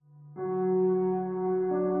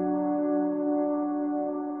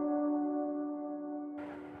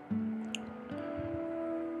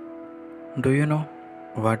Do you know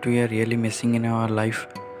what we are really missing in our life?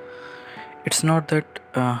 It's not that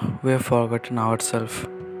we have forgotten ourselves.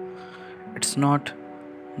 It's not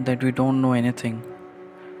that we don't know anything.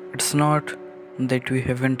 It's not that we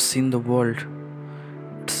haven't seen the world.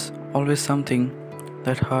 It's always something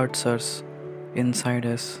that hurts us inside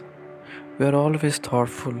us. We are always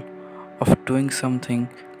thoughtful of doing something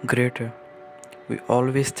greater. We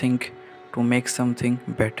always think to make something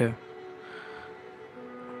better.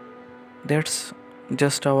 That's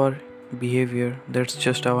just our behavior, that's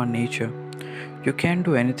just our nature. You can't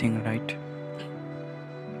do anything, right?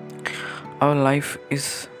 Our life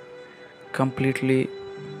is completely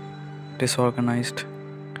disorganized.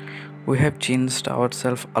 We have changed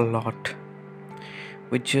ourselves a lot.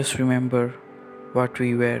 We just remember what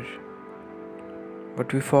we were,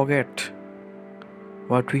 but we forget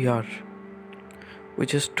what we are. We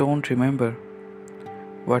just don't remember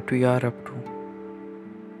what we are up to.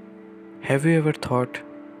 Have you ever thought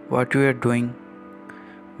what you are doing,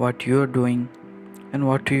 and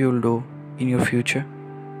what you will do in your future?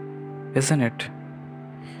 Isn't it?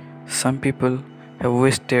 Some people have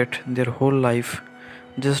wasted their whole life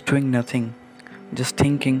just doing nothing, just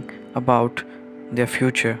thinking about their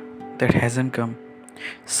future that hasn't come.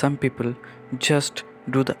 Some people just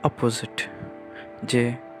do the opposite.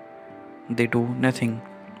 They, they do nothing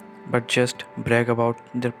but just brag about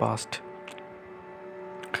their past.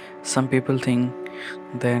 Some people think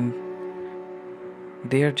that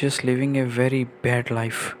they are just living a very bad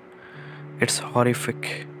life. It's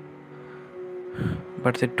horrific.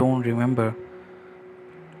 But they don't remember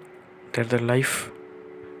that the life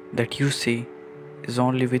that you see is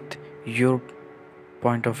only with your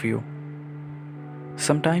point of view.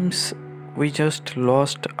 Sometimes we just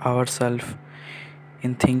lost ourselves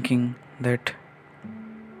in thinking that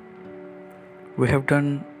we have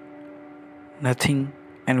done nothing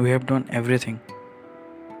and we have done everything.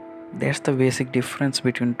 That's the basic difference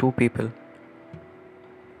between two people.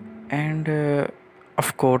 And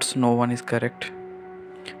of course, no one is correct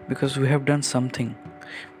because we have done something.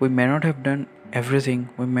 We may not have done everything,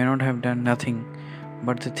 we may not have done nothing,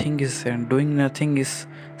 but the thing is, doing nothing is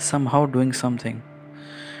somehow doing something.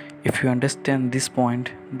 If you understand this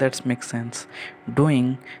point, that makes sense.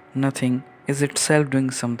 Doing nothing is itself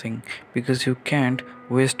doing something because you can't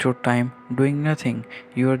waste your time doing nothing.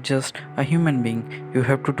 You are just a human being, you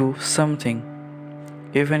have to do something.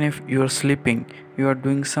 Even if you are sleeping, you are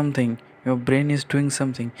doing something. Your brain is doing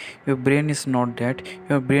something. Your brain is not dead.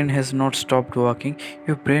 Your brain has not stopped working.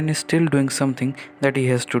 Your brain is still doing something that it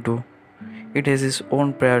has to do. It has its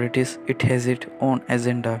own priorities, it has its own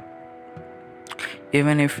agenda.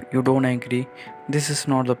 Even if you don't agree, this is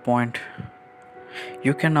not the point.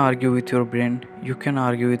 You can argue with your brain, you can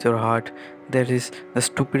argue with your heart. That is the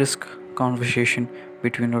stupidest conversation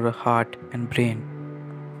between your heart and brain.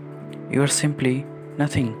 You are simply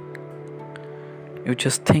nothing. You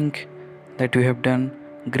just think that you have done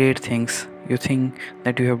great things. You think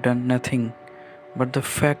that you have done nothing. But the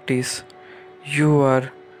fact is, you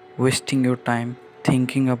are wasting your time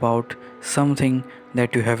thinking about something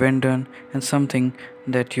that you haven't done and something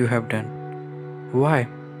that you have done. Why?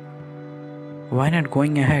 Why not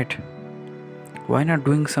going ahead? Why not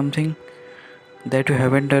doing something that you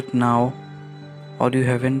haven't done now or you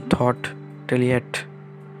haven't thought till yet?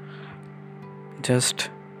 Just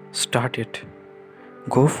start it.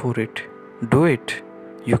 Go for it. Do it.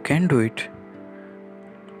 You can do it.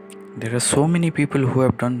 There are so many people who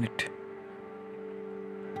have done it.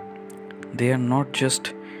 They are not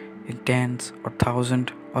just in tens or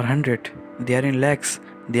thousand or hundred. They are in lakhs.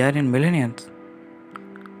 They are in millions.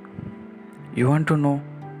 You want to know?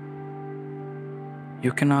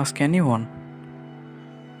 You can ask anyone.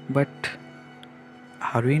 But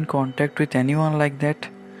are we in contact with anyone like that?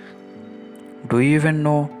 Do you even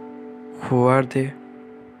know who are they?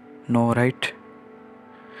 No, right?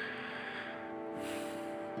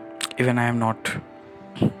 Even I am not.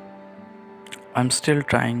 I'm still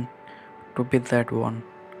trying to be that one.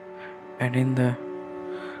 And in the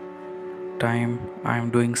time I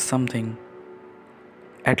am doing something,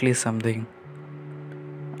 at least something.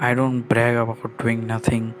 I don't brag about doing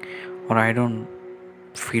nothing or I don't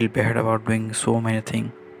feel bad about doing so many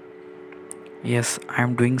things. Yes, I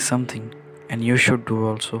am doing something and you should do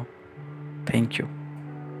also. Thank you.